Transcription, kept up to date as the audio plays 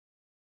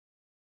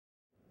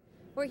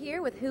We're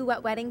here with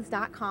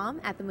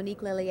WhoWhatWeddings.com at the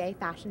Monique Lhuillier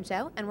Fashion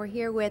Show, and we're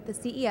here with the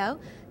CEO,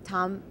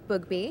 Tom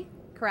Bugbee.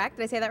 Correct?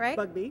 Did I say that right?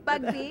 Bugbee.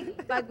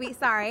 Bugbee,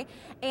 sorry.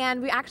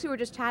 And we actually were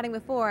just chatting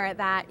before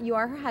that you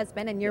are her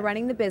husband and you're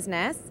running the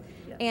business.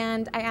 Yes.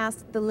 And I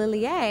asked the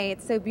Lhuillier,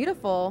 it's so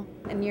beautiful,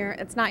 and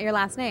it's not your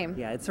last name.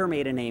 Yeah, it's her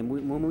maiden name.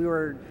 When we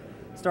were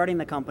starting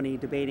the company,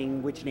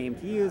 debating which name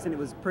to use, and it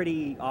was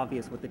pretty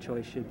obvious what the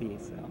choice should be.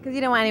 So. Because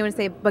you don't want anyone to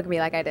say Bugbee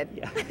like I did.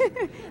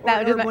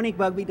 Yeah. or Monique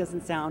Bugbee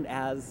doesn't sound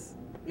as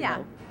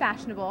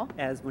fashionable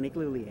as Monique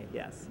Lhuillier,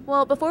 yes.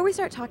 Well, before we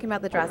start talking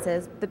about the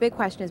dresses, the big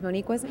question is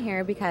Monique wasn't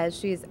here because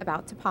she's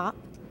about to pop.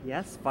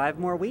 Yes, 5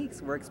 more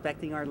weeks. We're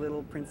expecting our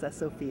little Princess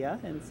Sophia,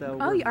 and so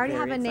oh, you already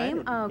have a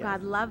name? Excited. Oh, yes.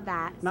 God, love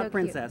that. Not so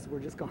Princess, cute. We're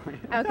just going.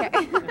 Okay.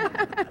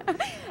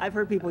 I've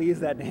heard people use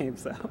that name,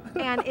 so.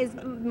 And is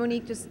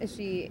Monique is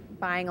she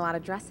buying a lot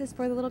of dresses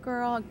for the little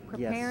girl,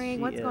 preparing?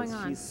 Yes, What's going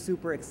on? She's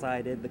super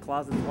excited. The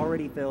closet's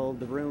already filled,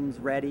 the room's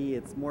ready.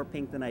 It's more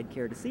pink than I'd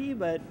care to see,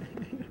 but.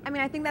 I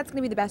mean, I think that's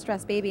going to be the best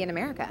dressed baby in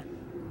America.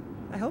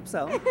 I hope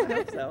so. I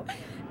hope so.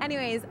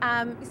 Anyways,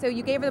 so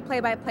you gave her the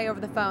play-by-play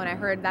over the phone. I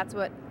heard that's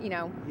what,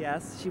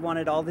 Yes, she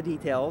wanted all the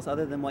details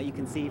other than what you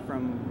can see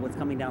from what's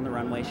coming down the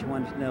runway. She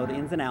wanted to know the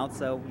ins and outs,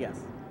 so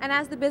yes. And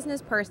as the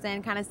business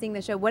person kind of seeing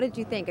the show, what did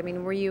you think? I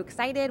mean, were you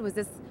excited?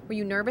 Were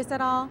you nervous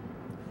at all?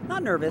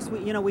 Not nervous.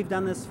 We've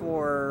done this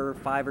for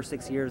 5 or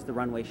 6 years, the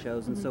runway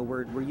shows, and so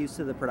we're used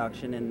to the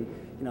production, and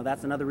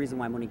that's another reason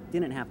why Monique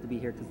didn't have to be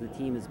here, because the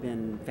team has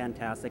been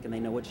fantastic and they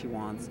know what she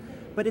wants.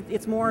 But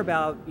it's more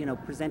about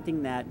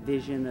presenting that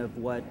vision of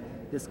what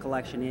this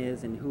collection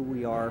is and who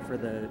we are for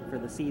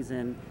the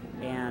season,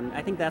 and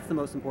I think that's the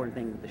most important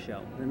thing with the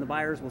show. Then the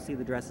buyers will see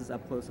the dresses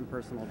up close and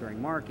personal during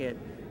market,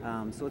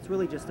 so it's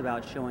really just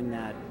about showing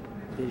that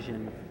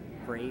vision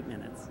for 8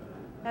 minutes.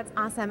 That's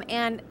awesome.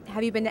 And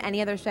have you been to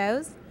any other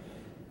shows?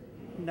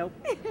 Nope.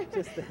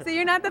 Just So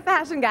you're not the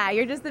fashion guy,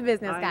 you're just the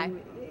business guy.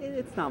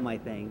 It's not my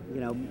thing.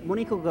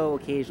 Monique will go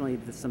occasionally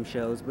to some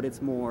shows, but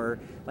it's more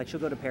like she'll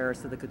go to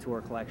Paris to the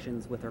couture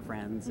collections with her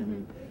friends,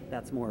 and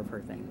that's more of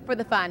her thing. For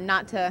the fun,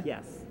 not to...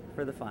 Yes,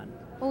 for the fun.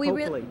 Well,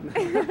 hopefully.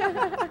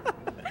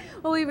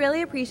 Well, we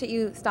really appreciate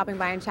you stopping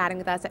by and chatting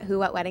with us at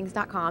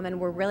WhoWhatWeddings.com, and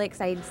we're really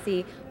excited to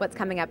see what's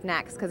coming up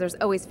next, because there's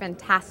always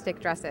fantastic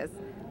dresses.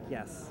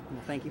 Yes.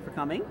 Well, thank you for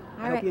coming. All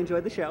I right. hope you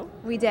enjoyed the show.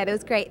 We did. It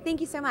was great.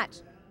 Thank you so much.